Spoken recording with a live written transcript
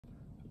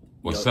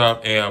What's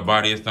up,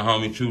 everybody? It's the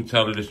homie Truth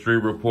Teller, the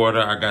street reporter.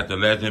 I got the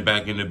legend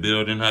back in the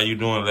building. How you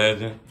doing,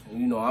 legend?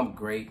 You know, I'm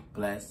great,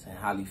 blessed, and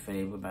highly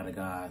favored by the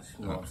gods.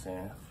 You know what I'm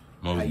saying?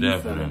 Most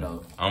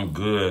definitely. I'm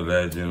good,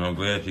 legend. I'm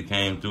glad you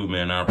came through,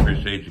 man. I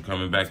appreciate you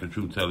coming back to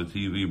Truth Teller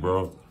TV,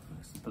 bro.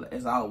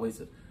 It's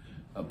always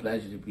a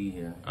pleasure to be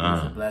here.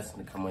 It's a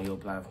blessing to come on your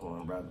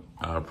platform, brother.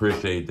 I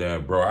appreciate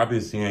that, bro. I've been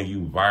seeing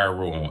you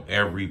viral on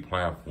every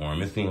platform.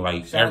 It seems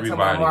like shout everybody.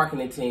 Shout out to my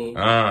marketing team.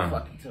 Shout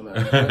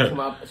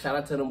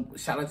out to them.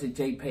 Shout out to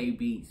JPay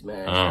Beats,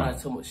 man.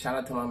 Shout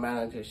out to my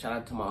manager. Shout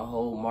out to my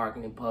whole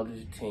marketing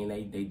publisher team.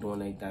 They doing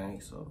their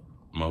thing. So.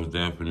 Most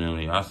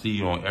definitely. I see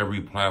you on every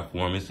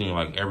platform. It seems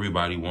like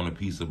everybody want a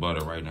piece of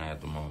butter right now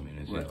at the moment.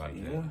 It's just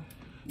like that.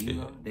 You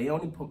know,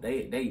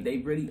 they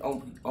really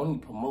only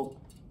promote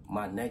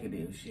my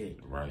negative shit.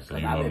 Right. So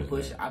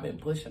I've been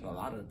pushing a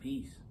lot of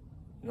peace.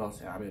 You know what I'm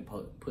saying? I've been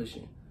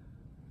pushing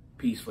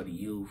peace for the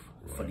youth,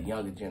 for the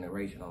younger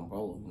generation.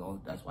 Bro, you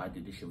know, that's why I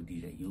did this shit with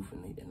DJ Youth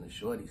and the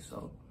shorties.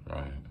 So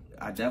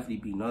I definitely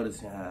be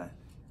noticing how,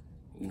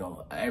 you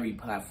know, every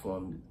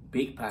platform,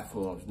 big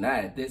platforms now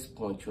at this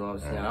point, you know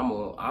what I'm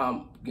saying?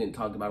 I'm getting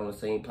talked about on the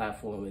same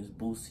platform as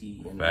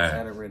Boosie and et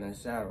cetera and et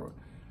cetera.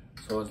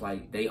 So it's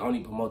like they only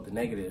promote the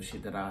negative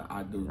shit that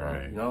I do,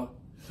 you know?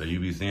 So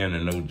you be seeing the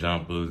no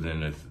jumpers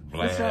and the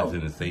blasts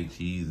and the say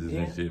cheeses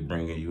and shit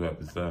bringing you up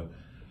and stuff.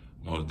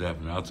 Most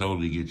definitely. I'll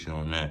totally get you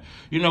on that.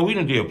 You know, we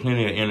done did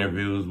plenty of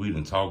interviews. We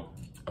done talked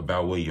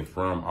about where you're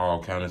from,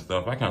 all kind of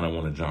stuff. I kind of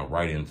want to jump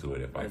right into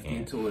it if I can. Let's get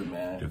into it,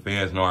 man. The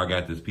fans know I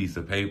got this piece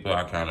of paper.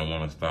 I kind of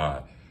want to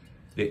start.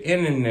 The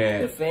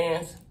internet. The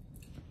fans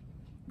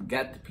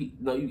got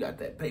no, you got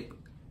that paper.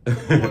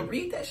 Well,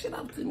 read that shit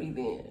up to me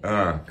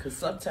then. Because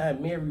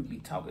sometimes Mary be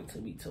talking to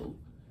me too.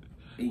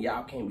 And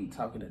y'all can't be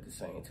talking at the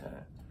same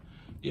time.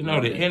 You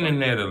know, the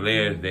internet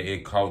alleged that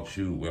it caught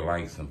you with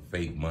like some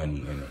fake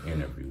money in the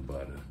interview,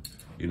 Butta.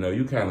 You know,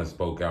 you kind of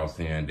spoke out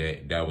saying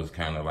that that was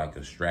kind of like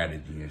a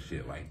strategy and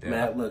shit like that.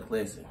 Man, look,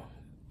 listen.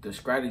 The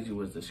strategy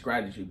was the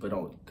strategy, but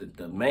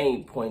the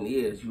main point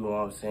is, you know what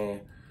I'm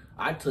saying,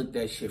 I took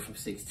that shit from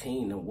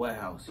 16 to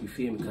warehouse, you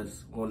feel me?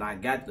 Because when I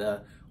got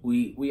there,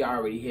 we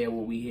already had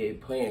what we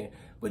had planned.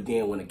 But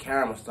then when the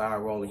camera started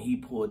rolling, he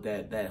pulled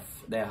that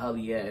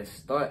hully ass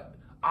stunt.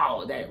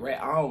 Oh, that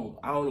rat! I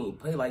don't even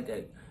play like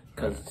that,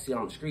 cause see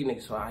I'm a street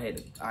nigga, so I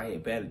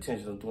had bad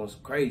intentions of doing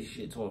some crazy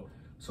shit to him.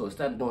 So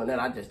instead of doing that,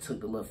 I just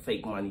took the little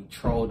fake money,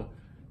 trolled him.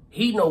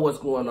 He know what's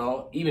going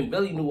on. Even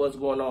Billy knew what's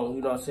going on.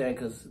 You know what I'm saying?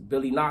 Cause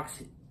Billy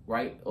Knox,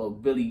 right, or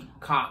Billy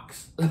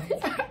Cox.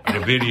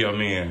 The video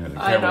man.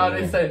 I know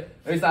they say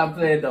they stop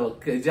playing though,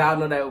 cause y'all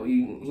know that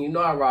you know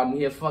I robbed him.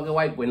 He a fucking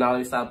white boy. Now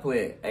they stop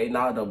playing. Hey,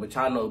 nah though, but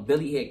y'all know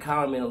Billy had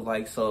commented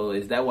like, so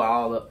is that where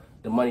all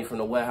the money from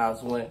the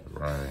warehouse went?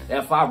 Right.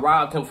 If I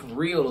robbed him for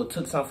real or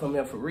took something from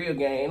him for real,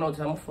 gang, ain't no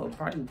time I'm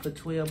probably put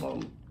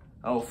 12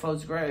 on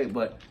first grade.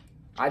 But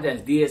I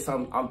just did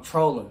something. I'm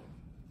trolling.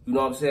 You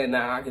know what I'm saying?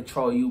 Now I can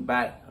troll you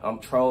back. I'm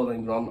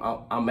trolling. You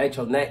know, I'm at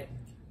your neck.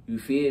 You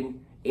feel me?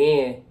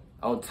 And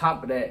on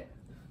top of that,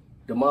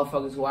 the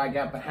motherfuckers who I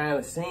got behind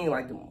the scene,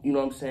 like you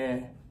know what I'm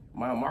saying,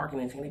 my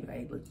marketing team, they be like,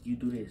 hey, look, you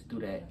do this, do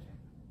that.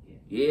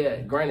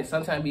 Yeah, granted,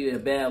 sometimes be a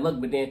bad look,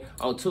 but then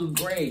on 2th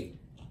grade,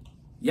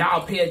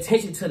 y'all pay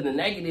attention to the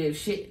negative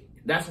shit.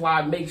 That's why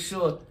I make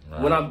sure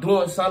when I'm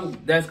doing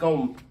something that's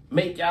gonna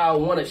make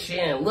y'all wanna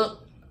share and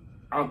look,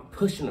 I'm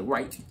pushing the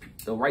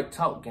right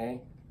talk,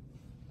 gang.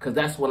 Cause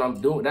that's what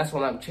I'm doing. That's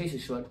what I'm chasing,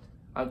 short.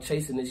 I'm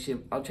chasing this shit.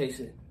 I'm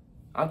chasing it.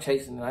 I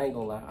ain't gonna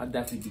lie. I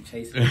definitely be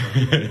chasing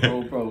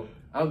it, bro.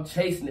 I'm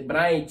chasing it, but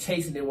I ain't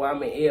chasing it while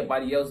I'm in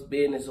everybody else's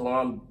business or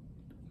I'm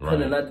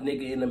putting another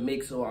nigga in the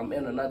mix or I'm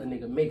in another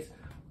nigga mix.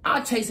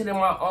 I chase it in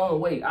my own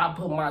way. I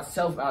put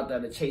myself out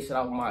there to chase it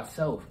off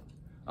myself.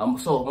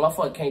 So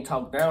motherfucker can't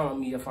talk down on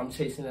me if I'm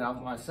chasing it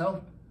off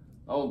myself.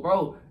 Oh,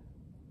 bro,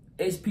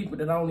 it's people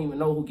that I don't even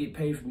know who get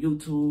paid from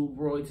YouTube,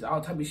 royalties,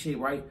 all type of shit,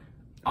 right?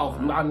 Off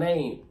my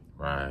name.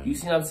 Right. You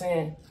see what I'm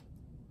saying?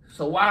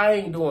 So why I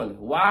ain't doing it?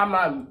 Why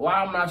I'm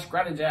not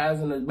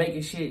strategizing and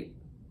making shit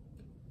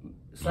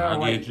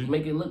sound right,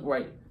 make it look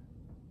right?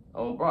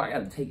 Oh, bro, I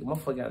gotta take it.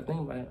 Motherfucker gotta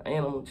think about it. I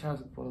ain't on child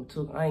support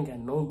too. I ain't got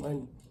no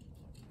money.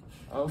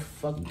 I'm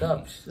fucked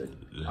up, shit.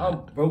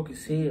 I'm broke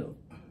as hell.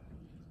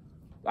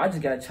 I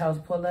just got a child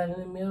support letter in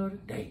the middle of the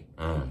day.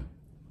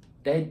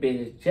 That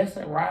bitch just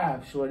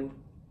arrived, shorty.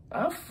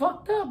 I'm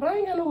fucked up, but I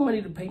ain't got no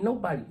money to pay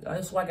nobody.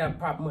 That's why I got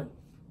prop money.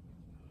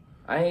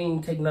 I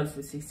ain't taking nothing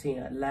for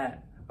 16. I lied.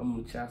 I'm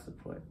on child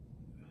support.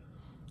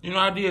 You know,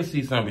 I did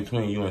see something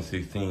between you and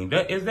 16.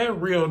 Is that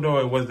real, though,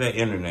 or was that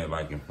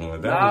internet-like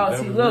influence?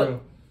 Look.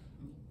 Real?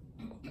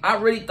 I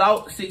really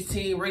thought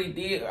 16 really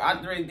did. I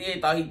really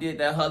did thought he did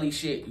that hully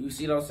shit. You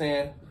see what I'm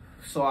saying?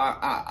 So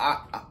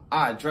I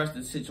addressed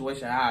the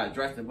situation how I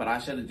addressed it, but I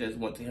should have just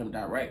went to him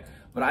direct.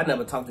 But I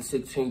never talked to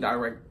 16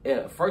 direct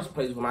in the first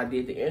place when I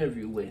did the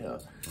interview with him.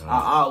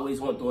 I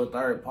always went through a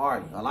third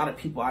party. A lot of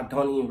people I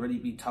don't even really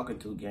be talking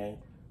to, gang.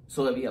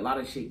 So there be a lot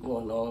of shit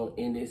going on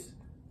in this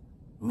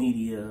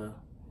media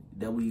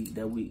that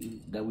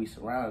we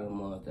surround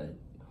them on that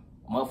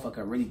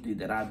motherfucker really think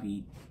that I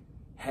be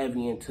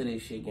heavy into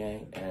this shit,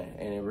 gang.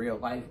 And in real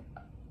life,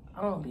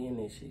 I don't be in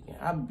this shit, gang.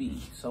 I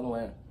be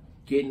somewhere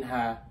getting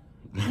high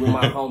with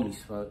my homies,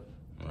 fuck.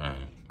 Right.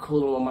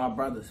 Cooling with my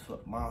brothers,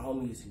 fuck. My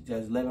homies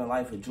just living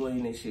life,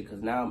 enjoying this shit,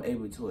 because now I'm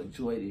able to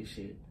enjoy this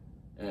shit.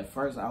 And at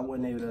first, I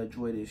wasn't able to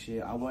enjoy this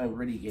shit. I wasn't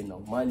really getting no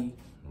money.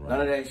 Right.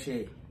 None of that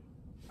shit.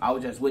 I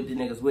was just with the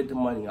niggas with the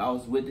money. I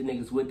was with the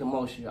niggas with the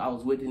motion. I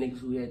was with the niggas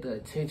who had the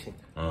attention.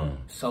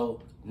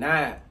 So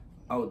now,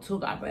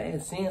 I've been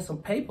seeing some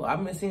paper.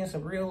 I've been seeing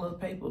some real little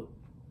paper.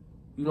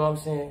 You know what I'm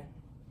saying?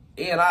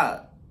 And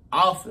I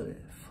offer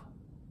it.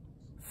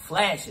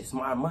 Flashes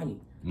my money.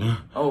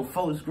 On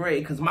folks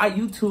grade, because my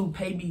YouTube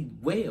pay me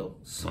well.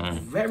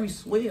 Very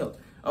swell.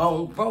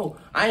 Bro,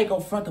 I ain't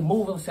gonna front the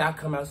move and say I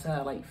come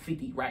outside like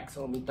 50 racks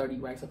on me, 30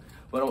 racks on me.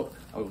 But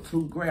on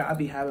 $2 grand, I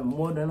be having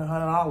more than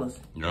 $100.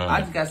 I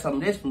just got some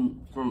of this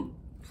from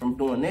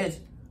doing this.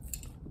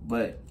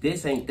 But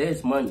this ain't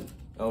this money.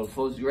 On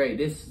folks grade,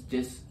 this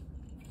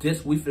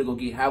we finna go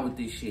get high with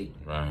this shit.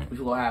 Right. We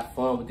finna go have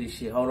fun with this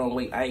shit. Hold on,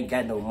 wait, I ain't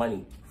got no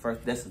money.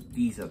 First,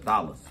 these are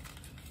dollars.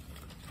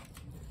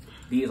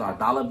 These are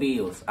dollar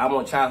bills. I'm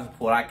on child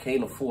support. I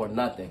can't afford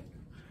nothing.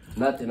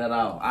 Nothing at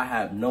all. I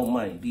have no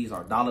money. These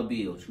are dollar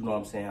bills. You know what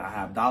I'm saying? I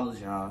have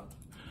dollars, y'all.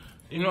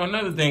 You know,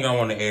 another thing I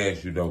want to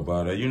ask you, though,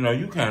 Butta, you know,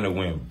 you kind of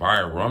went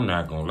viral. I'm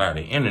not going to lie.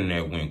 The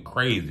internet went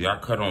crazy. I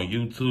cut on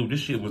YouTube.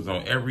 This shit was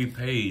on every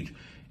page.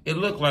 It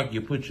looked like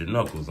you put your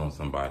knuckles on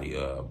somebody,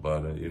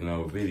 Butta. You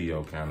know,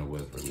 video kind of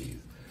was released.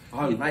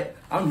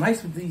 I'm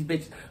nice with these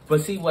bitches. But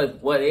see,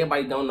 what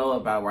everybody don't know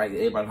about, right?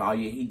 Everybody, oh,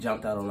 yeah, he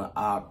jumped out on the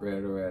op,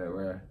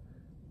 rare.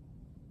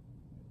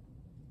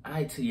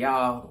 To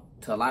y'all,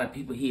 to a lot of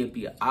people, he'd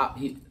be an op.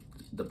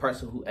 The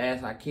person who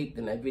ass I kicked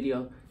in that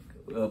video,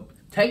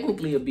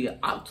 technically it'd be an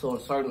op to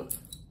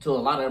a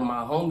lot of my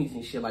homies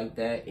and shit like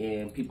that,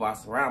 and people I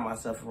surround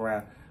myself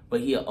around.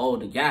 But he an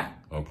older guy.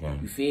 Okay.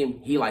 You feel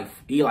me? He like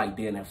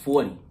then at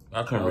 40.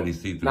 I couldn't really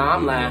see through. Nah,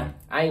 I'm lying.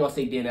 I ain't gonna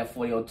say then at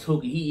 40 on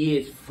Tuka.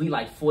 He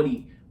like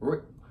 40.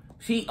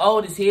 She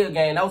old as hell,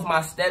 gang. That was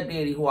my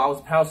stepdaddy who I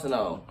was pouncing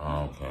on.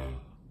 Oh, okay.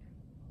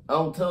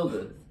 On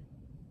Tuka.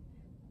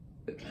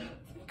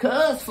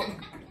 Cause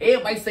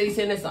everybody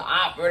saying it's an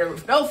op or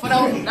no,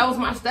 that was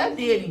my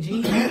stepdaddy,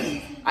 G.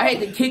 I had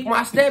to kick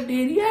my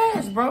stepdaddy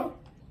ass, bro.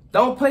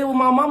 Don't play with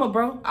my mama,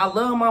 bro. I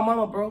love my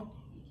mama, bro.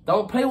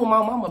 Don't play with my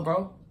mama,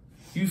 bro.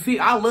 You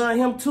feel? I love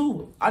him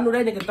too. I knew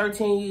that nigga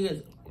 13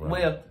 years. Right.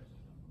 Well,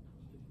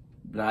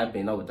 no, I've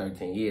been over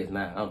 13 years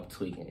now. I'm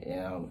tweaking.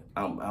 Yeah,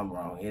 I'm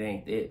wrong. It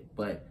ain't it.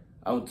 But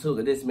I'm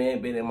tweaking. This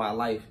man been in my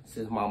life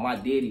since my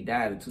daddy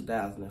died in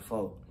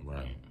 2004.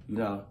 Right. You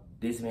know.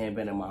 This man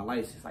been in my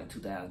life since like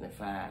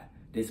 2005.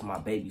 This is my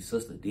baby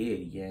sister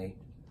daddy, gang.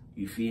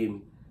 You feel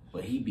me?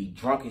 But he be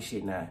drunk and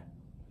shit now.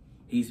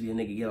 He used to be a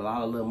nigga get a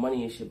lot of little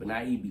money and shit, but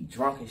now he be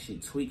drunk and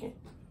shit, tweaking.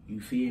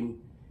 You feel me?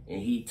 And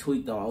he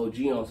tweaked on OG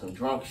on some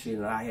drunk shit,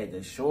 and I had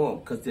to show him,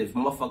 because if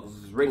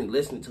motherfuckers was really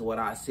listening to what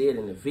I said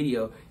in the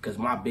video, because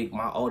my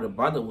older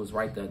brother was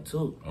right there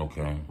too.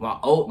 Okay. My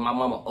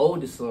mama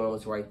oldest son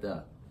was right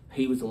there.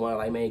 He was the one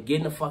like, man, get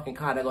in the fucking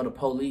car, they go to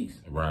police.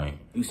 Right.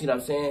 You see what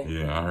I'm saying?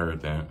 Yeah, I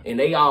heard that. And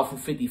they all from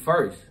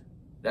 51st.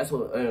 That's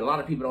what, and a lot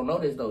of people don't know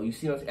this though. You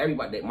see what I'm saying?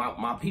 Everybody,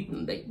 my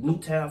people, they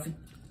Newtown,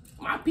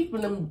 my people,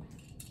 them,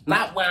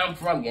 not where I'm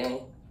from, gang.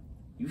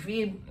 You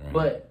feel me?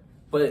 Right.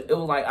 But it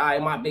was like, all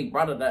right, my big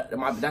brother,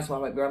 that's why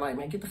my girl like,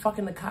 man, get the fuck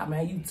in the car,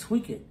 man, you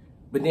tweaking.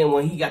 But then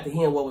when he got to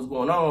hearing what was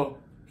going on,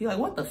 he like,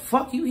 what the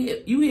fuck you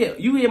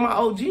hear my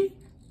OG?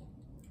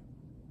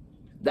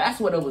 That's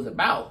what it was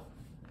about.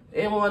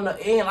 And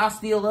I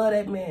still love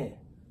that man.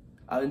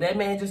 That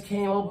man just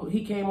came over.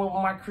 He came over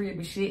my crib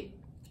and shit.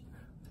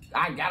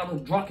 I got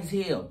him drunk as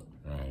hell.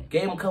 Right.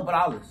 Gave him a couple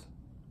 $.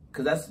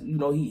 Cause that's, you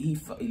know,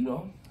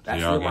 that's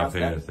y'all got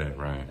past that,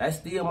 right? That's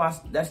still my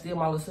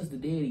little sister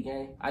daddy,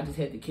 gang. I just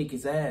had to kick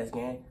his ass,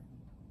 gang.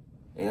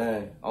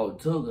 And on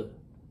Tuga,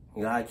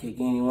 you know, I kick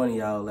any one of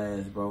y'all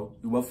ass, bro.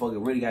 You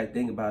motherfucker really gotta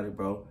think about it,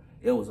 bro.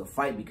 It was a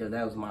fight because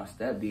that was my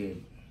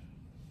stepdaddy.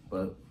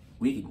 But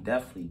we can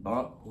definitely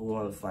bump. Who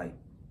wanna fight?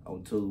 On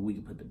Tuga, we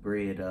can put the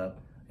bread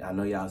up. I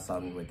know y'all saw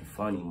me with the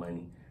funny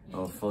money.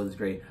 On 4th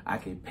grade, I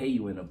can pay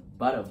you in the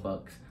butter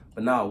bucks.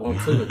 But no, won't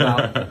Tuga,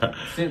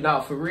 dog.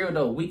 No, for real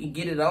though, we can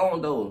get it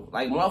on though.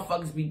 Like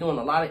motherfuckers be doing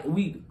a lot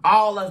of,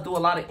 all us do a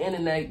lot of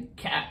internet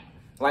cap.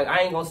 Like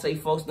I ain't gonna say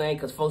folks' name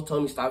because folks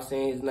told me stop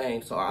saying his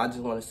name. So I just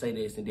want to say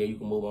this and then you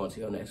can move on to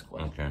your next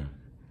question. Okay.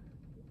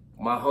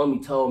 My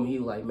homie told me, he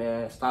was like,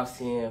 man, stop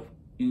saying,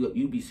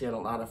 you be saying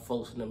a lot of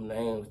folks in them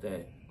names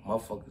that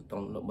motherfuckers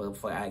don't know.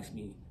 Motherfucker ask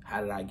me,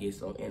 how did I get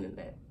some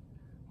internet?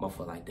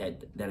 Motherfucker like,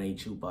 that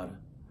ain't you, Butta.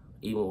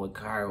 Even when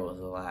Kyra was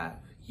alive,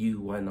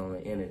 you went on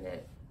the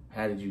internet.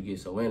 How did you get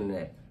so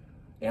internet?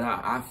 And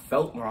I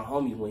felt my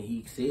homie when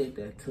he said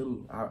that to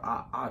me.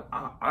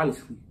 I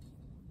honestly,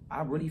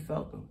 I really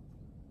felt him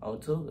on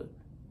Tuga.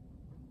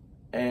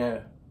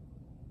 And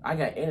I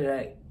got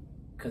internet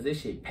because this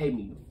shit pay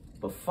me.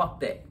 But fuck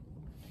that.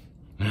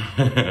 I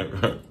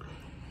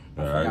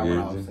forgot what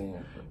I was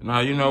saying. Nah,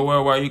 you know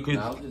what? Why you could?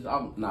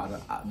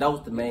 That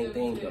was the main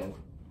thing though.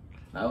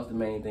 That was the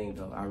main thing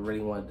though. I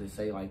really wanted to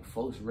say like,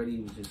 folks really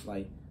was just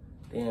like,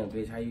 damn,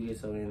 bitch, how you get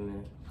so in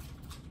there?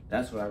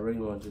 That's what I really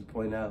wanted to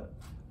point out.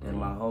 And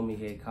my homie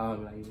had called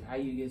me like, how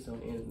you get so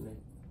in there?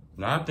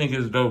 No, I think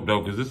it's dope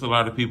though, because there's a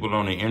lot of people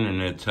on the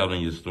internet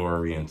telling your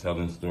story and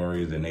telling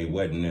stories, and they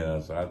wasn't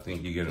there. So I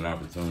think you get an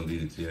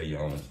opportunity to tell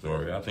your own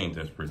story. I think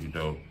that's pretty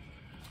dope.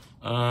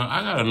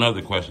 I got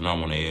another question I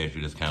want to ask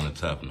you that's kind of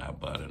tough now,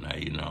 Butter. Now,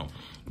 you know,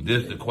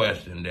 this is the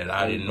question that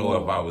I didn't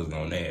know if I was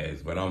going to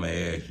ask, but I'm going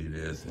to ask you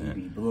this. You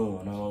be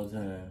blowing all the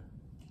time.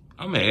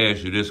 I'm going to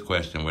ask you this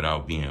question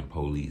without being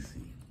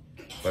policey,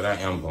 but I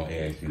am going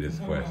to ask you this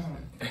question.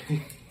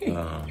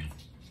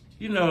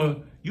 You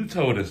know, you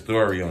told a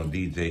story on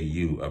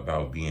DJU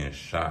about being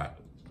shot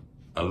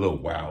a little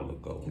while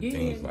ago, and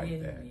things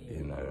like that. Yeah.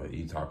 You know,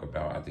 you talk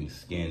about, I think,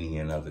 Skinny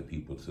and other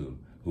people too,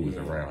 who was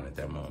around at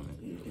that moment.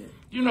 Yeah.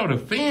 You know, the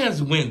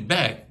fans went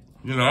back.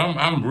 You know,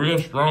 I'm real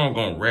strong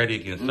on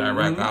Reddit and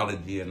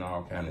Chiracology and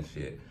all kind of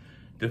shit.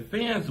 The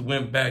fans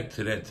went back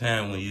to that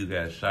time when you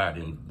got shot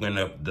and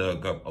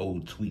dug up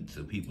old tweets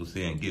of people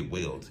saying get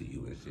well to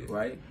you and shit.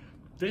 Right.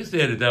 They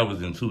said that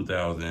was in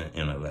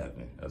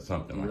 2011 or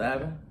something like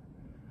that.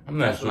 I'm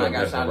not sure if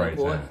that's the right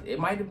time. It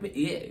might have been,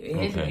 it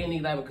had to be in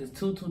 11 because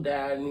Tutu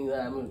died in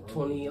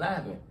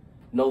 2011.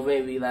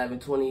 November 11,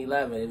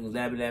 2011. It was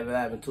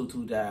 11,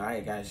 Tutu died. I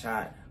ain't got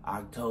shot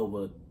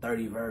October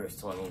 31st,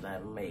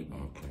 2011, maybe.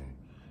 Okay.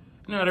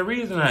 Now, the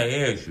reason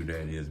I asked you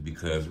that is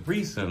because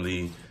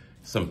recently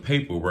some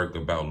paperwork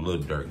about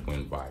LilDurk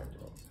went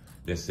viral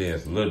that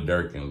says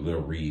LilDurk and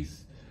Lil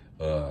Reese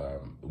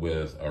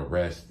was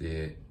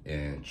arrested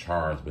and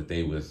charged, but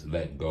they was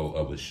let go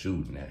of a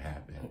shooting that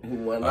happened a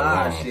long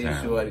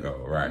time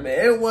ago, right?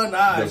 Man, it wasn't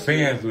our shit. The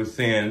fans was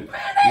saying,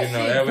 you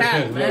know, ever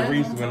since Lil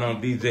Reese went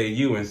on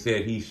DJU and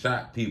said he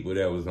shot people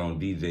that was on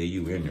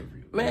DJU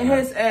interview. Man,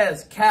 his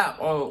ass cap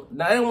on,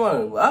 now it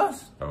wasn't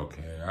us.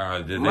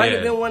 Okay, might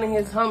have been one of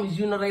his homies.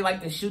 You know, they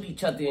like to shoot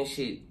each other and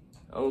shit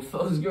on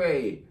first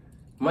grade.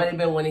 Might have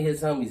been one of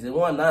his homies. It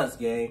wasn't us,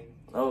 gang.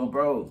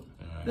 Bro.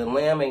 The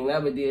Lamb ain't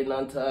never did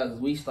nothing to us.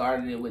 We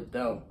started it with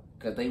them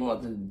because they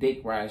wanted to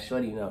dick ride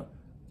Shorty now.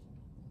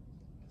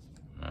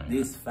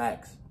 These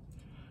facts.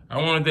 I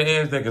wanted to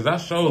ask that because I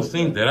sure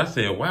seen that. I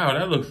said, wow,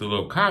 that looks a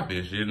little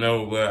coppish, you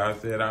know, but I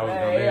said I was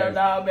going to ask.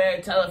 Nah,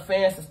 man, tell the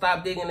fans to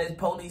stop digging this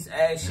police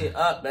ass shit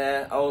up,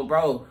 man.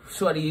 Bro,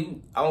 Shorty,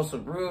 you on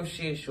some real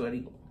shit,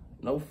 Shorty.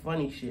 No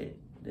funny shit.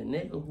 The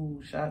nigga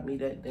who shot me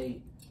that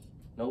day,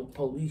 no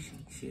police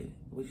shit.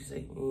 What you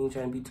say? You ain't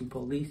trying to be too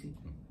policey.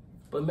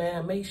 But,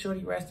 man, make sure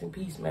he rest in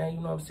peace, man.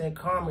 You know what I'm saying?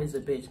 Karma is a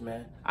bitch,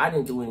 man. I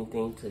didn't do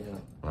anything to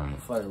him,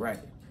 for the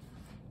record.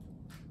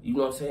 You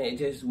know what I'm saying? It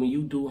just, when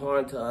you do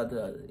harm to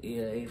others,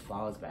 yeah, it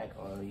falls back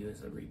on you.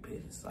 It's a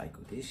repeated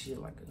cycle. This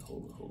shit like a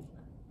whole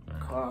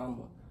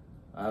karma,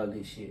 all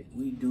this shit.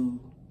 We do,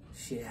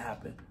 shit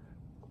happen.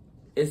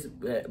 But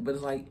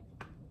it's like,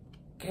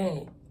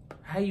 gang,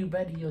 how you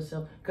better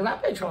yourself? Because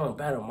I've been trying to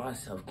better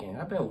myself, gang.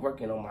 I've been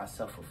working on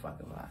myself for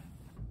fucking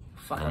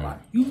life.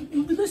 You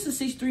listen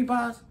to 6'3"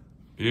 Bars?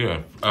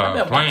 Yeah,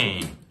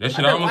 Flame. That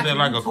shit almost at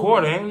like a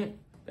quarter, ain't it?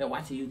 Been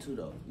watching you too,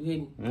 though.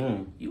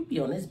 You be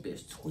on this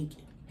bitch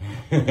tweaking.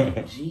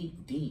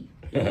 GD.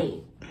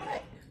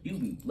 You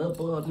be love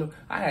bubs. Can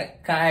I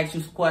ask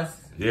you some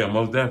questions? Yeah,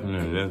 most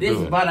definitely. This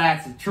is about to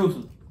ask the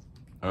truth.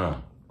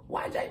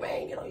 Why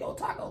J-Man get on your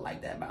taco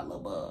like that about Lil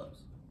Bubs?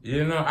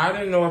 You know, I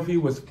didn't know if he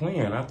was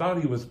playing. I thought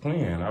he was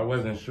playing. I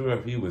wasn't sure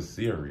if he was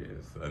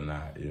serious or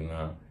not, you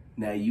know.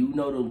 Now, you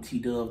know them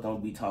T-Dubs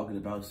don't be talking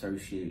about certain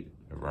shit.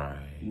 Right.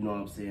 You know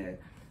what I'm saying?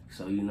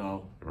 So, you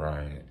know.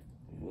 Right.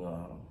 You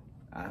know,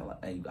 I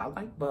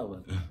like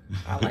Bubba.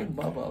 I like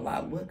Bubba a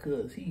lot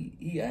because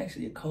he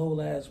actually a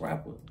cold-ass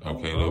rapper.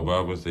 Okay, Lil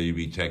Bubba, so you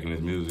be checking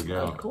his music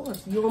out? Of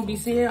course. You don't be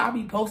seeing, I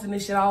be posting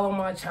this shit all on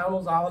my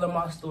channels, all in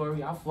my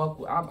story. I fuck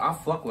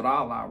with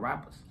all our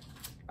rappers.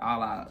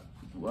 All our,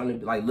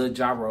 like Lil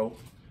Jaro.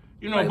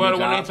 You know, like, but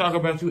when they talk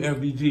about you,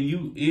 FBG,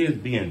 you is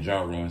being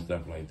Jaro and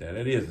stuff like that.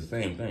 It is the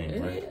same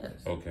thing, right? It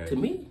is. Okay. To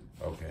me.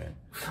 Okay.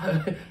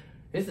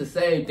 It's the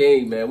same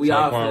thing, man. We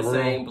all from the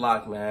same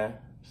block, man.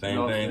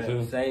 Same thing,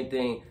 too? Same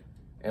thing.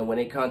 And when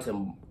it comes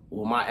to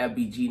my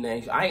FBG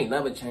name, I ain't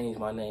never changed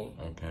my name.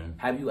 Okay.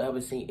 Have you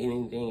ever seen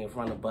anything in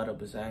front of Butta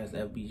besides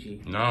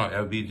FBG? No,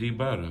 FBG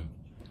Butta.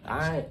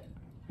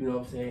 You know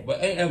what I'm saying?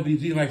 But ain't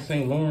FBG like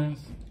St.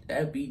 Lawrence?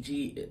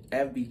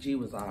 FBG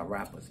was our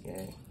rappers,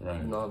 gang. Right.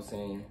 You know what I'm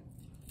saying?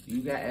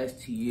 You got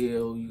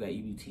STL, you got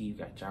EBT, you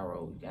got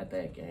Gyro, you got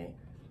that gang.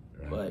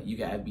 Right. But you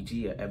got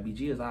FBG.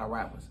 FBG is our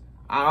rappers.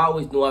 I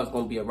always knew I was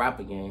going to be a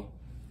rapper, gang.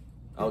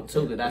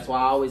 Too, that's why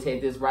I always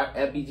had this rap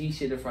FBG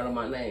shit in front of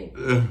my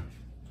name.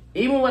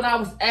 Even when I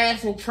was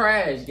ass and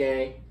trash,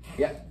 gang.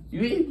 Yeah, I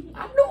knew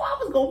I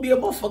was going to be a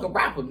motherfucking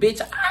rapper,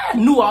 bitch. I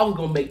knew I was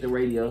going to make the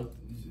radio.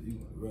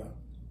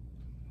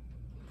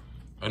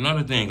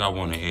 Another thing I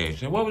want to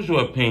ask you, what was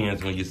your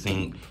opinions when you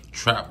seen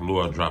Trap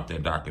Lord drop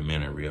that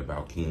documentary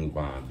about King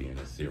Von being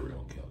a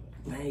serial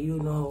killer? Man, you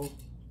know,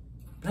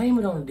 Blame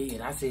it on the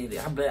dead. I said it.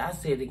 I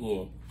said it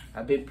again.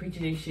 I've been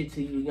preaching this shit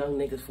to you young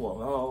niggas for a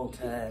long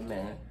time,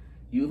 man.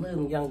 You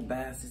little young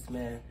bastards,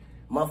 man.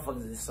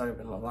 Motherfuckers is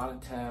serving a lot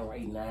of time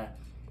right now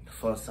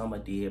for some a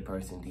dead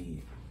person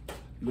did.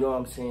 You know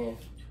what I'm saying?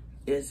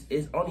 It's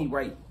only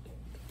right.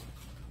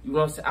 You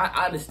know what I'm saying?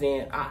 I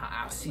understand.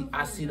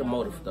 I see the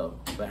motive though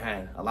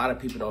behind it. A lot of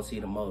people don't see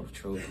the motive.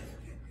 Truth.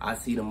 I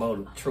see the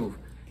motive. Truth.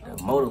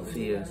 The motive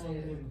is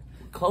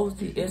close.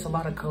 It's a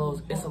lot of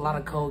cold. It's a lot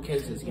of cold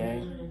cases,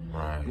 gang.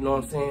 Right. You know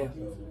what I'm saying?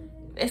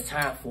 It's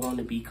time for them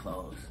to be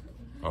closed.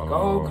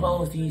 Go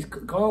close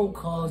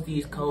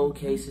these cold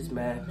cases,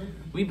 man.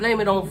 We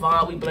blame it on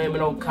Vaughn. We blame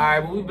it on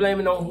Kyrie. We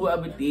blame it on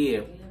whoever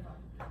did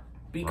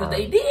because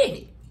they did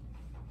it.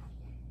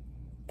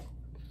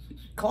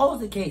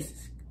 Close the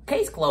cases.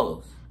 Case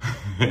closed.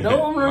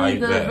 Don't need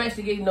to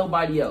investigate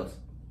nobody else.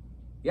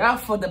 Y'all,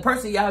 for the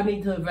person y'all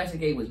need to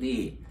investigate was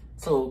dead.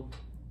 So,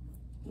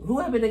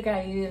 whoever the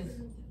guy is,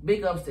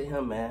 big ups to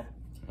him, man.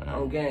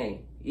 On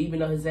game. Even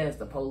though his ass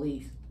the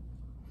police.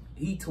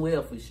 He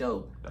 12 for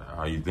sure.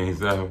 Oh, you think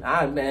so?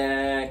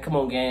 Man, come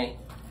on, gang.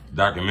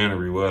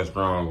 Documentary was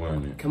strong,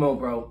 wasn't it? Come on,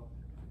 bro.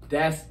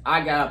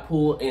 I got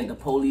pulled in the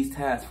police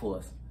task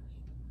force.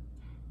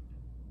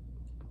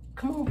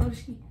 Come on, bro.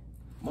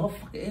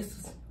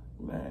 Motherfucker,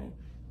 man.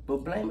 But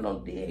blame it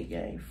on dead,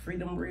 gang. Free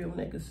them real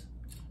niggas.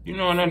 You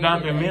know, in the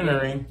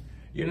documentary,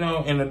 in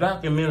the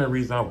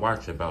documentaries I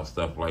watch about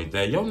stuff like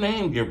that, your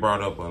name get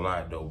brought up a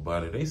lot, though,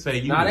 buddy. They say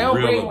you they don't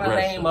bring my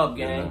name up,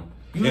 gang.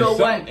 You know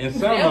what? They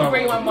don't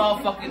bring my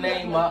motherfucking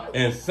name up.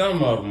 And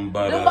some of them,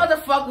 but them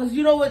motherfuckers,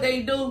 you know what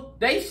they do?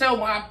 They show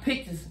my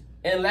pictures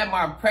and let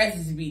my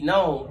presence be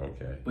known.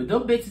 Okay. But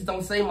them bitches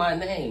don't say my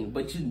name.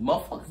 But you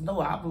motherfuckers know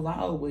I was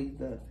always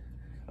there.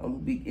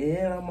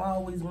 I'm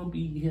always gonna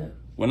be here.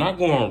 When I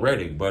go on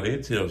Reddit, but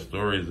it tells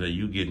stories of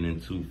you getting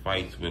into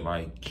fights with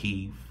like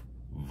Keith,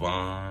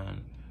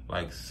 Vaughn,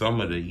 like some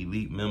of the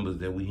elite members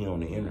that we hear on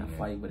the internet. I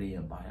fight with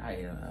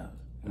everybody.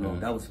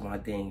 That was my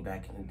thing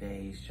back in the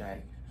days,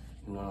 Jack.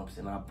 You know what I'm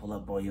saying? I pull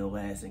up on your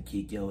ass and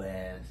kick your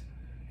ass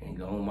and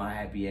go on my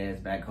happy ass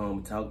back home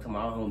and talk to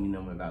my homie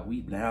number about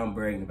now I'm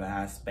bragging about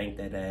how I spanked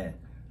that ass.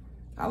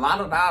 A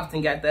lot of the ops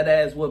got that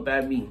ass whooped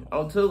by me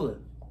on tour.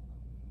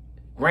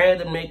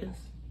 Random niggas.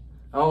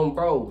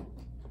 Bro.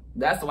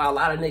 That's why a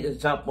lot of niggas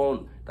jump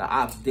on the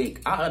ops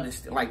dick. I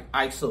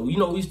understand. So we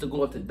used to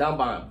go up to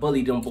Dunbar and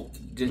bully them,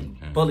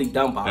 bully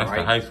Dunbar, That's right?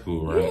 the high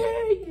school, right?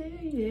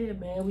 Yeah,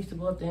 man. We used to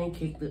go up there and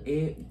kick the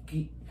air.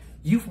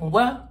 You from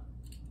where?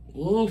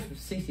 He ain't from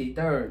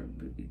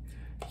 63rd.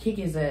 Kick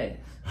his ass.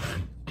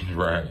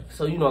 Right.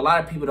 So, a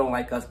lot of people don't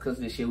like us because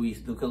of the shit we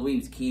used to do because we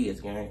was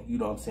kids, gang. You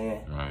know what I'm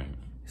saying? Right.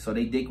 So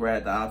they dick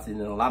ride the ops, and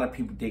then a lot of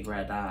people dick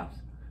ride the ops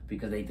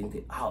because they think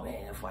that, oh,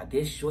 man, if I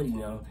this shorty,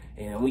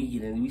 and we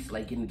get in, we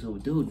like getting into a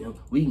dude,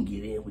 we can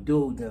get in with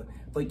dude,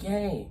 But,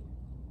 gang,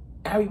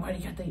 everybody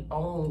got their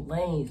own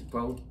lanes,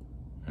 bro.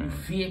 You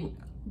feel me?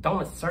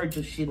 Don't assert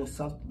your shit in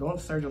something. Don't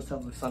assert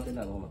yourself in something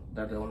that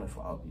don't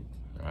involve you.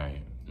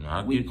 Right.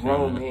 No, we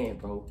grown men,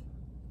 bro.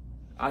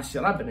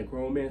 I've been a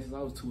grown man since I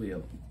was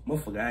 12.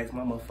 Motherfucker asked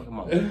my motherfucking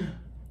mama.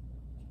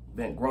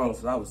 Been grown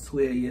since I was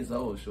 12 years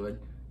old, shorty.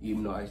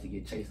 Even though I used to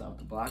get chased off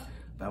the block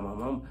by my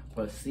mama.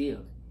 But still,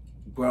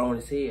 grown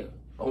as hell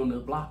on the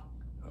block,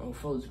 on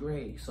first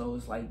grade. So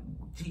it's like,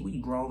 gee, we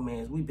grown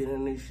men. We been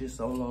in this shit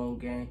so long,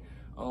 gang.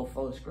 On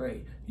first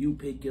grade. You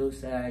pick your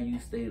side, you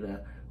stay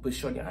there. But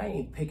shorty, I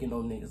ain't picking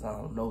no niggas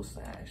on no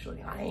side,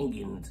 shorty. I ain't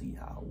getting into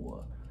y'all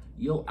war.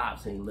 Your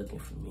ops ain't looking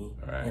for me,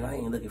 and I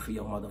ain't looking for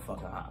your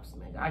motherfucking ops,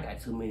 man. I got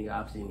too many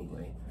ops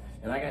anyway,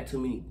 and I got too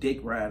many dick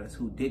riders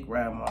who dick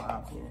ride my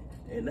ops, man.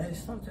 And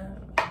that's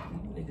sometimes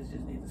you niggas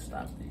just need to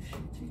stop this shit,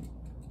 too.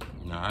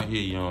 Nah, I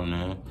hear you on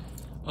that.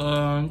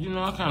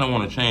 I kind of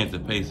want to change the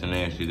pace and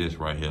ask you this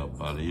right here,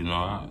 buddy.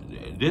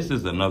 This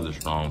is another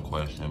strong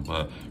question,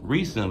 but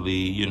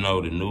recently,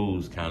 the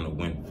news kind of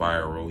went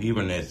viral.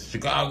 Even as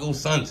Chicago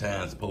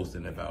Sun-Times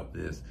posting about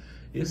this.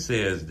 It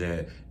says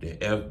that the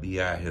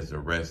FBI has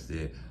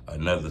arrested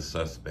another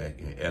suspect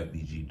in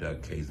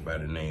FBGDuck case by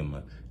the name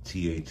of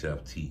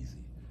THF Teezy.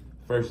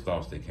 First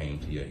thoughts that came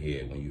to your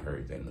head when you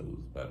heard that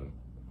news, brother?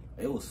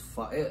 It was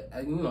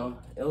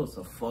it was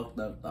a fucked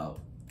up thought.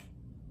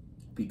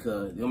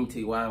 Because let me tell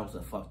you why it was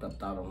a fucked up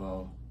thought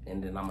alone,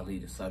 and then I'm gonna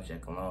leave the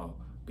subject alone.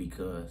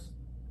 Because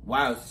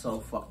why it was so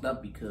fucked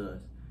up? Because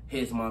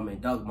his mama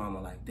and Doug's mama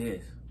like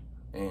this,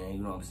 and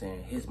you know what I'm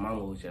saying. His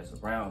mama was just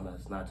around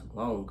us not too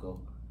long ago.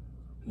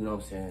 You know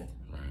what I'm saying?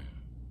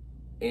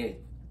 Right.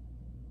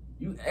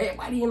 And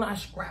everybody not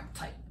scrap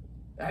type.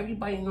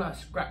 Everybody not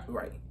scrap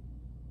right.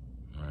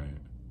 Right.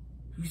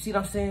 You see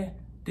what I'm saying?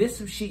 This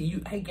some shit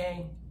hey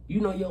gang,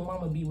 your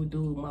mama be with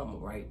dude mama,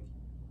 right?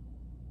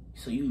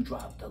 So you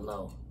dropped the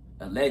low.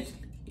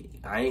 Allegedly.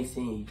 I ain't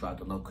seen you drop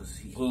the low because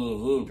he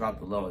ain't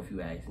dropped the low if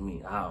you ask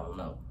me. I don't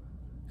know.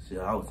 See,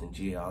 I was in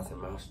jail. I was in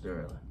Mount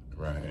Sterling.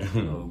 Right.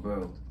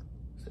 Bro.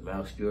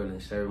 Mount Sterling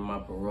serving my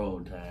parole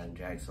time,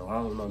 Jack. So I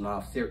don't know.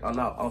 I'm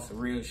not on some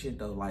real shit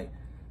though. Like,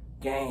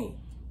 gang,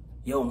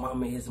 yo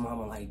mama, his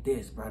mama like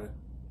this, brother.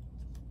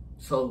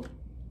 So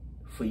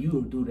for you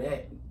to do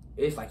that,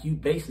 it's like you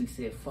basically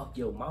said, fuck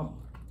your mama.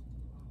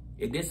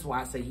 And this is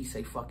why I say he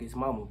say fuck his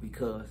mama,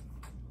 because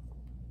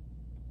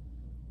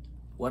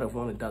what if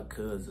one of Duck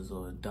cousins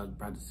or Duck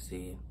brothers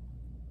said,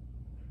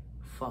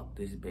 fuck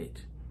this bitch,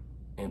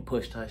 and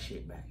pushed her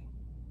shit back?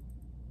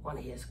 One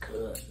of his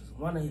cousins,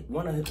 one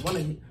of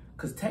his,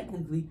 cause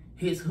technically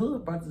his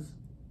hood brothers,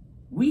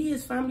 we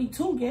his family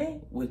too,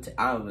 gang.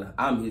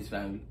 I'm his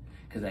family,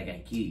 cause I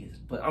got kids.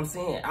 But I'm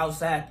saying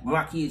outside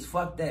my kids,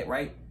 fuck that,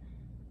 right?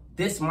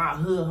 This my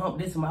hood hump,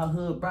 this my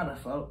hood brother,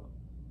 folks.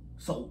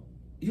 So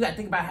you gotta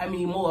think about how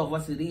many more of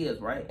us it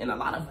is, right? And a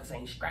lot of us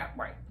ain't strapped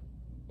right.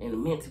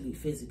 And mentally,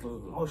 physically,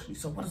 emotionally.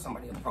 So what if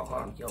somebody broke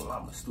on your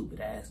mama stupid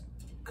ass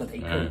cause they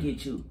couldn't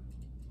get you?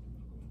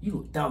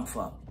 You a dumb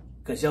fuck.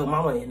 Cause your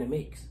mama in the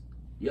mix.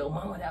 Your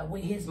mama that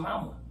with his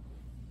mama.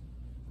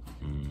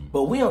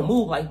 But we don't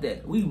move like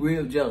that. We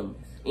real gentlemen.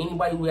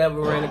 Anybody who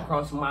ever ran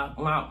across my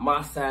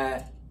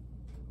side,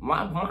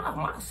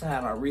 my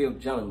side are real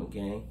gentlemen,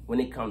 gang. When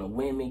it come to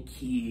women,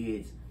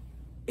 kids,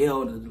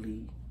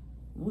 elderly,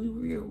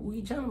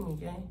 we gentlemen,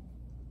 gang.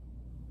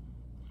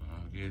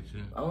 I get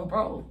you.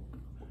 Bro.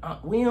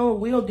 We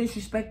don't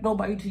disrespect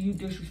nobody till you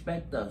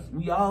disrespect us.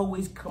 We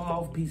always come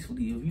off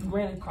peacefully. If you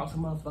ran across a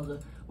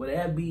motherfucker with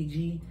an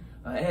FBG,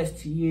 a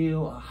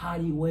STL, a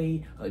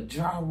Hollyway, a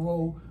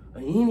Gyro, or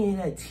any of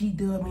that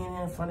T-Dub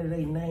in front of their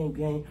name,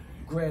 gang,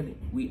 granted,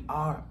 we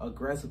are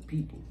aggressive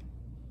people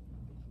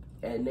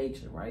at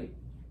nature, right?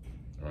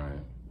 Right.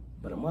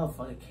 But a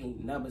motherfucker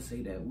can't never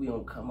say that we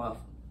don't come off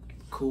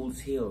cool as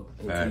hell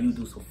until you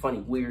do some funny,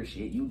 weird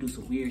shit. You do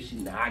some weird shit,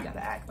 now I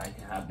gotta act like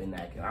I've been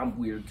acting. I'm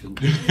weird too.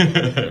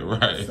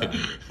 Right. So,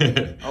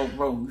 oh,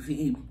 bro, you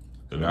see?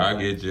 I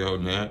get you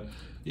on that.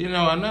 You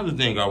know, another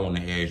thing I want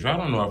to ask you, I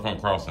don't know if I'm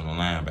crossing the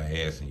line by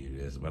asking you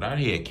this, but I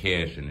had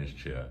Cash in this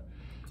chair.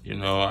 You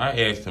know, I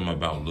asked him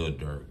about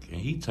LilDurk, and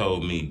he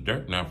told me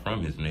Durk not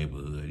from his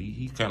neighborhood.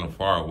 He's kind of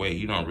far away.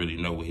 He don't really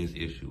know what his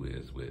issue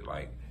is with,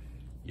 like,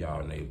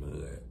 y'all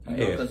neighborhood. I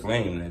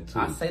explained that, too.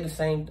 I say the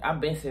same, I've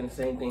been saying the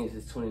same things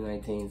since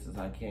 2019, since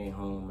I came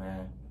home,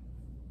 man.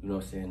 You know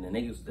what I'm saying? The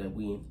niggas that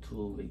we in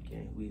tour with,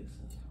 gang, we was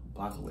a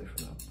block away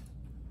from them.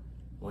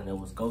 When it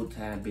was go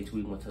time, bitch,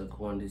 we went to the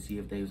corner to see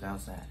if they was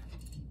outside.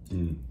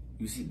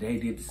 You see, they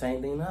did the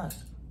same thing to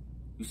us.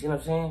 You see what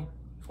I'm saying?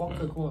 Walk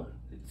to the corner,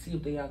 see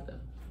if they out there.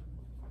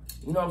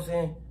 You know what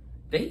I'm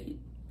saying?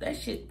 That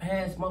shit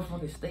passed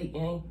motherfucking state,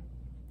 gang.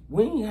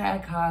 We ain't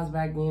had cars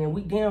back then.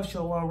 We damn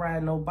sure wasn't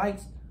riding no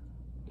bikes.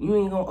 You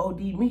ain't gonna OD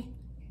me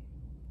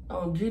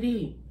on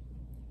GD.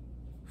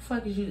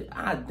 Fuck is you?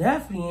 I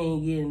definitely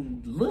ain't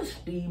getting Lil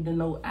Steve to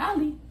no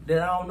alley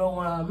that I don't know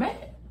where I'm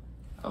at.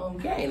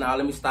 Okay, now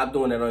let me stop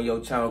doing that on your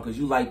channel, cause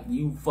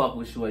you fuck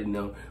with Shorty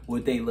now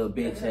with they little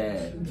bitch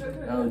ass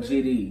on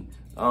GD.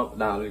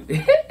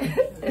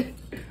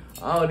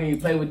 I don't even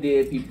play with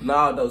dead people.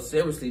 No, though,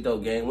 seriously though,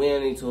 gang, we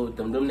ain't into with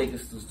them. Them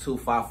niggas was too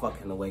far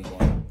fucking away,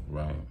 gang.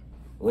 Right.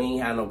 We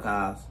ain't had no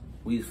cars.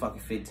 We was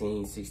fucking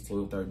 15,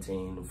 16,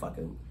 13,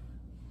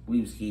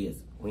 we was kids.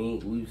 We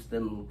was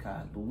still in the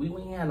cars, but we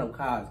ain't had no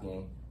cars,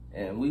 gang.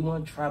 And we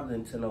weren't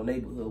traveling to no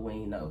neighborhood we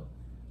ain't know.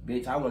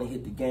 Bitch, I wanna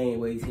hit the game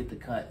where he's hit the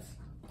cuts.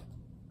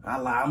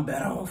 I'm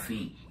better on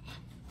feet.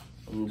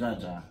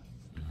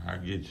 I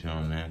get you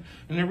on that.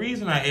 And the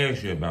reason I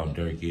asked you about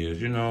Durk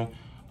is, you know,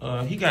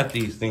 he got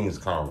these things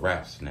called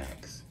rap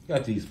snacks. He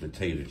got these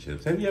potato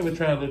chips. Have you ever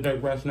tried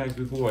LilDurk rap snacks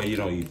before, or you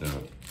don't eat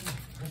them?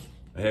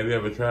 Have you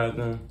ever tried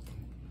them?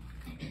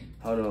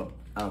 Hold on,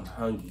 I'm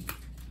hungry.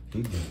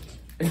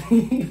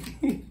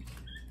 You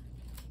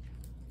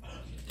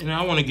know,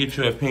 I want to get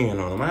your opinion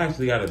on them. I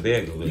actually got a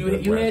bag of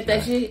LilDurk. You had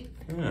that shit?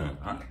 Yeah,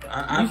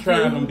 I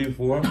tried them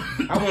before.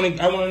 I want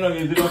to know,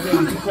 is it okay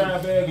if you try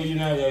a bag, or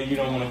you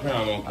don't want to try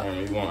them on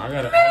camera? You want? I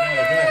got a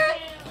bag.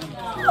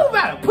 You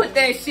better put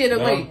that shit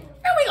away.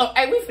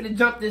 We finna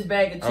jump this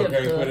bag of chips.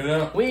 Okay, put it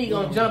up. We ain't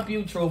gonna jump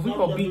you, Truth. We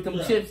gonna beat them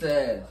chips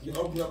ass.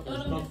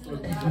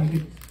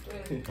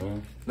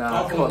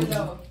 Nah, come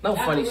on. No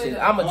funny shit.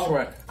 I'm a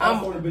try.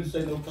 I'm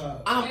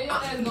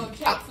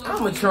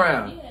a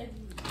try.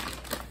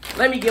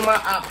 Let me get my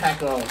eye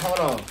pack on. Hold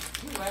on.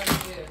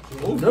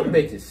 Ooh, them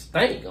bitches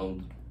stink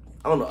on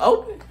the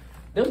open.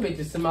 Them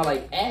bitches smell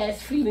like ass,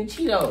 feet, and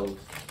Cheetos.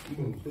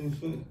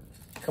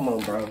 Come on,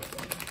 bro.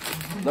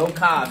 No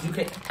carbs.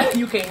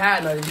 You can't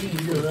hide none of these,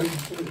 dude.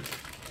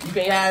 You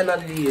can't hide none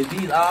of these.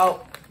 These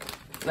all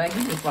like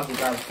you can fucking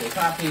garbage can.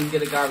 Try please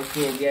get a garbage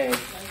can game.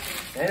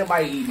 Ain't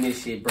nobody eating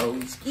this shit, bro.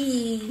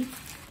 Ski.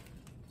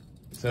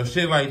 So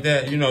shit like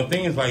that, you know,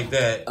 things like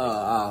that.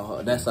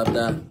 That's up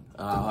there.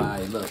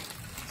 Alright, look.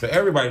 So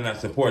everybody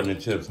not supporting the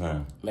chips, huh?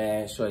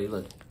 Man, shorty,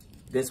 look.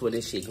 This where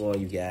this shit going,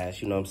 you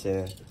guys. You know what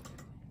I'm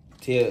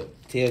saying?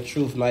 Tell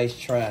Truth, nice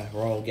try.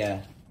 Wrong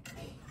guy.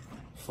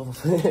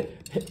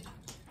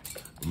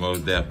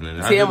 Most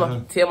definitely.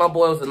 Tell my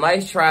boy it was a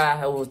nice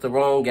try. It was the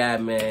wrong guy,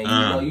 man. You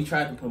know, you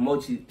tried to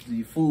promote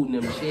your food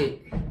and them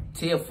shit.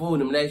 Tell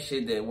food and them that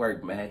shit didn't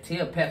work, man.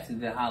 Tell Pepsi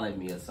to holler at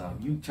me or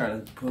something. You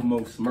trying to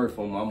promote Smurf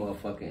on my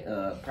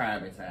motherfucking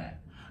private time.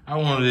 I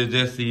wanted to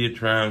just see you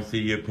try and see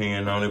your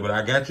opinion on it, but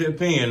I got your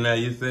opinion now.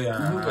 You say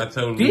I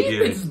totally get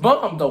it. These bitches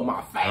bum though,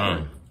 my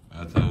favorite.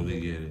 I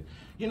totally get it.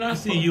 You know, I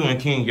see you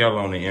and King Yellow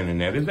on the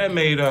internet. Is that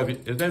made up?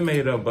 Is that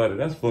made up, Butter?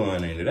 That's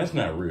fun, ain't it? That's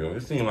not real.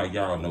 It seems like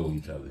y'all know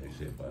each other and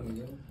shit, Butter.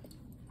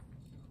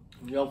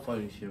 Yo,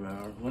 funny shit,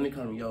 man. When it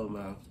comes to yo,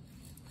 man,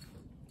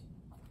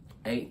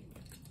 ain't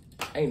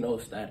no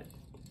static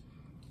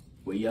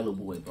with Yellow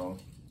Boy, bro.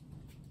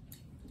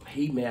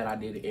 He mad I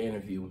did an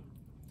interview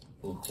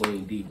with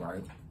Queen D,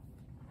 right?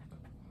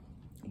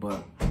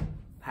 But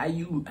how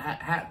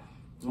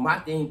my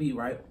thing be,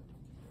 right?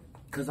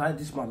 Cause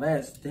this my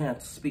last damn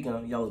speaking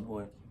of Yellow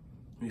Boy.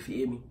 You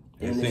feel me?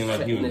 It seemed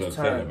like he was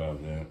upset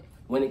about that.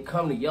 When it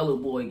come to Yellow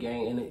Boy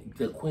gang and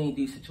the Queen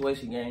D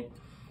situation gang,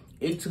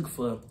 it took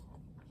for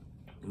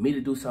me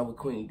to do something with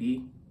Queen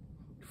D,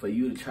 for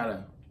you to try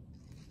to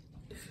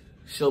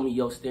show me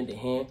your extended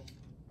hand.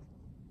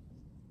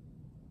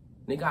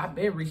 Nigga, I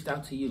been reached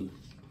out to you.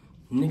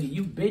 Nigga,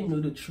 you been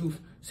knew the truth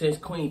since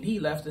Queen D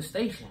left the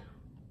station.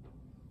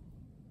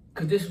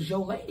 Cause this was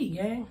your lady,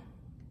 gang.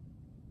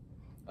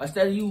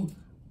 Instead of you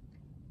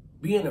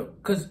being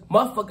cause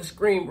motherfuckers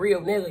scream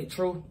real nigga,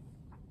 true.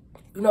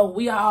 You know,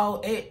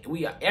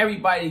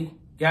 everybody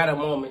got a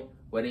moment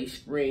where they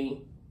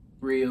scream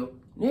real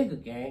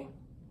nigga, gang.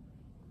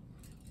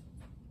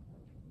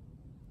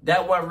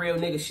 That one real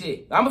nigga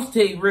shit. I'm gonna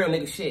tell you real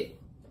nigga shit.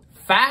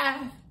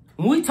 5,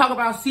 when we talk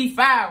about C5,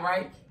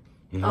 right?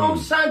 On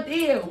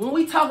Sunday, when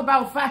we talk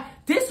about 5,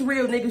 this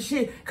real nigga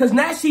shit. Cause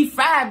now she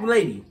 5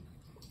 lady.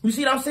 You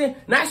see what I'm saying?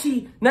 Now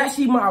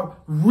she my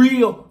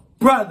real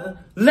brother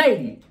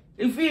lady.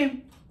 You feel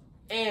me?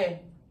 And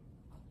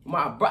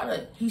my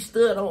brother, he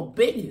stood on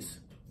business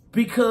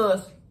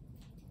because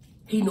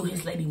he knew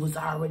his lady was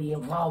already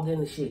involved in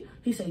the shit.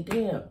 He said,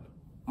 damn,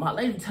 my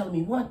lady telling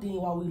me one thing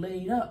while we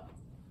laid up,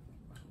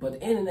 but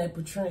the internet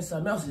portraying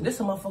something else. And this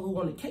a motherfucker who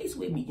on the case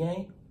with me,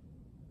 gang.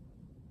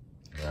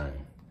 Right.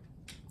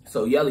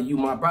 So, Yellow, you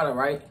my brother,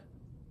 right?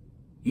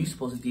 You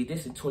supposed to did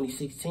this in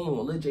 2016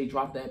 when Lil J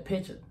dropped that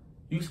picture.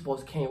 You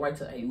supposed to came right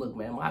to, hey, look,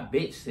 man, my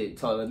bitch said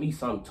telling me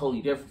something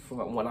totally different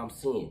from what I'm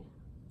seeing.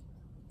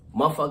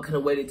 Motherfucker could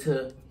have waited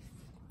till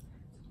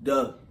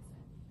the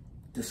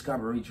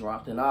discovery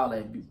dropped and all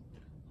that.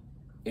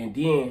 And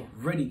then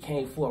really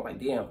came forward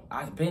like, damn,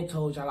 I been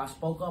told y'all I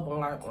spoke up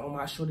on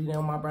my shorty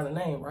name, my brother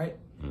name, right?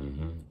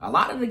 A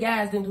lot of the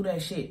guys didn't do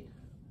that shit.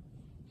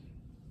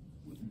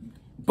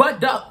 But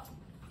Duck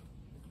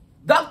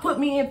put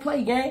me in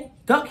play, gang.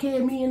 Duck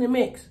had me in the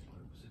mix.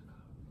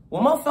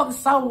 When motherfuckers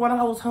saw me when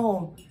I was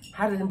home,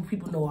 how did them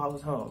people know I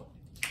was home?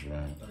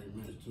 Right.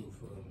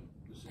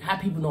 How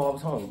people know I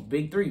was home?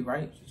 Big 3,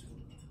 right?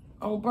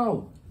 Oh,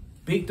 bro.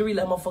 Big 3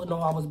 let motherfuckers know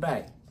I was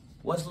back.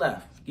 What's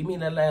left? Give me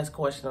that last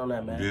question on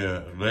that, man.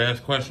 Yeah,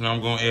 last question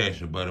I'm going to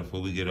ask you, but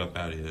before we get up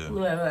out of here. Give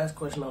me that last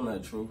question on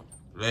that, True.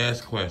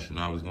 Last question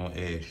I was going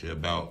to ask you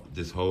about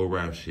this whole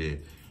rap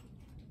shit.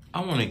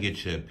 I want to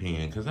get your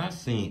opinion, because I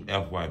seen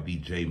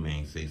FYBJ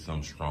man say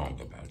something strong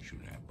about you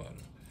now, Butter.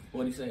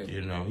 What'd he say?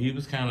 You know, he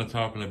was kind of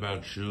talking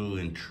about you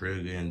and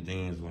Trigger and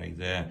things like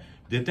that.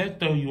 Did that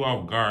throw you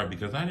off guard?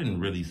 Because I didn't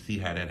really see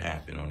how that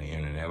happened on the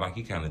internet. Like,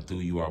 he kind of threw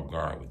you off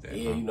guard with that.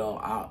 Yeah, you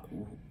know,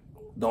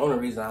 the only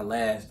reason I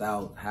lashed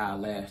out,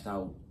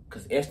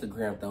 because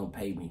Instagram don't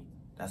pay me.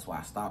 That's why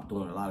I stopped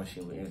doing a lot of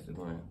shit with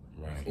Instagram.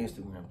 Right.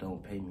 Instagram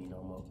don't pay me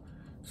no more.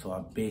 So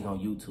I'm big on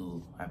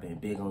YouTube. I've been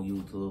big on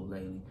YouTube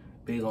lately.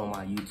 Big on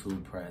my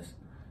YouTube press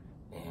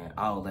and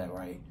all that,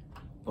 right?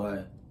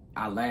 But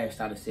I lashed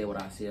out and said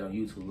what I said on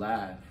YouTube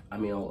Live. I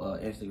mean, on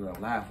Instagram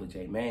Live with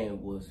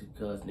J-Man was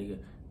because, nigga,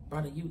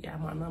 brother, you got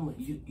my number.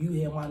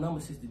 You had my number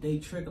since the day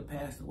Trigger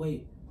passed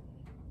away.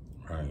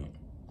 Right.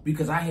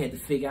 Because I had to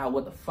figure out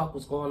what the fuck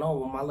was going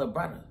on with my little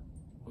brother.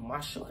 With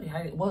my shorty,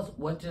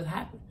 what just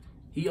happened?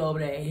 He over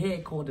there at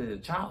headquarters, the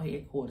child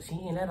headquarters. He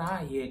ain't at our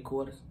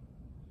headquarters.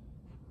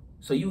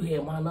 So you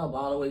had my number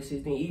all the way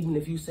 16. Even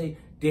if you say,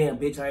 damn,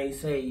 bitch, I ain't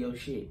saying your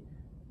shit.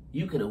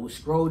 You could have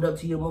scrolled up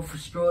to your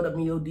scrolled up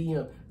in your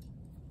DM.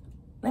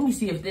 Let me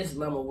see if this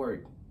number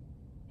worked.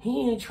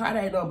 He ain't try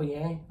that number,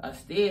 gang. I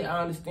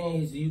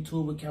understand his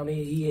YouTube account.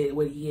 He had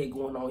what he had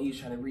going on. He was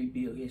trying to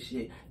rebuild his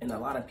shit. And a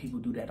lot of people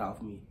do that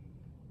off me.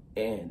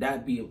 And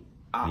that'd be,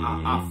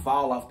 I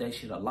fall off that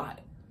shit a lot.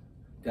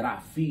 That I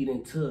feed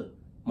into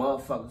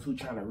motherfuckers who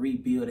trying to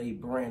rebuild their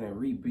brand and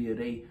rebuild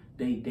they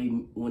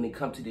when it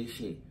comes to this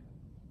shit.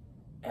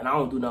 And I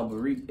don't do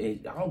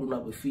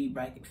nothing but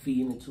feedback,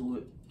 feeding into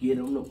it, get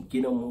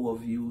them more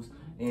views.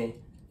 And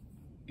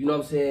you know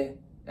what I'm saying?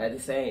 At the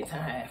same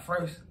time, at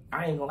first,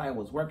 I ain't gonna lie, it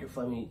was working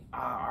for me. I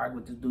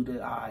argued to do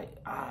that.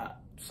 I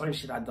certain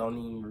shit I don't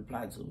even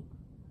reply to.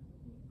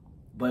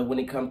 But when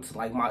it comes to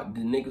like the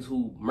niggas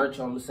who merch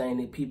on the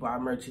same people I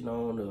merching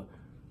on,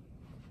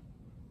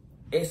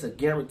 it's a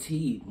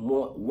guaranteed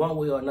one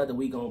way or another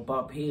we gonna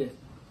bump heads.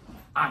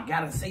 I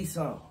gotta say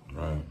something.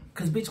 Right.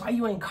 Cause bitch, why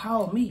you ain't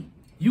call me?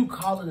 You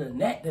calling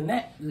the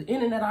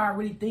internet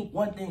already think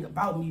one thing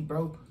about me,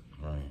 bro.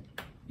 Right.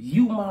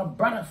 You my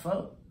brother,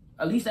 fuck.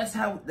 At least that's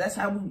how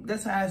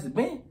it's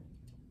been.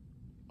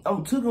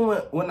 took him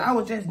when I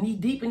was just knee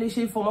deep in this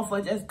shit for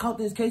motherfuckers just caught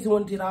this case and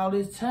went and did all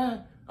this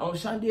time. On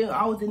Shondell,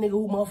 I was the nigga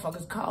who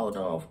motherfuckers called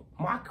on.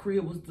 My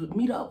career was the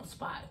meet up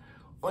spot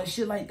or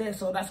shit like that.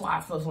 So that's why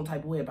I felt some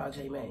type of way about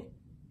J-Man.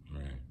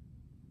 Right.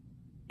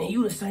 And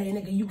you the same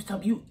nigga, you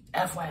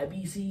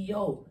FYB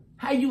CEO.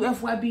 How you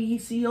FYB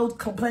CEO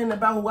complaining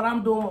about what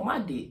I'm doing with my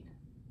dick?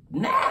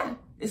 Nah,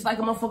 it's like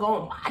a motherfucker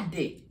on my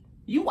dick.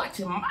 You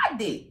watching my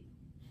dick.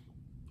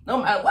 No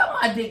matter where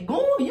my dick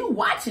going, you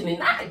watching it.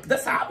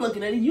 That's how I'm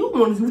looking at it. You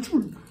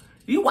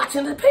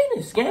watching the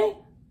penis, gang.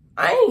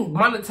 I ain't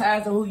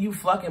monetizing who you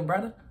fucking,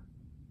 brother.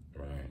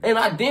 Right. And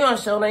I damn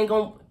sure ain't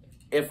gonna,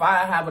 if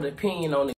I have an opinion on it.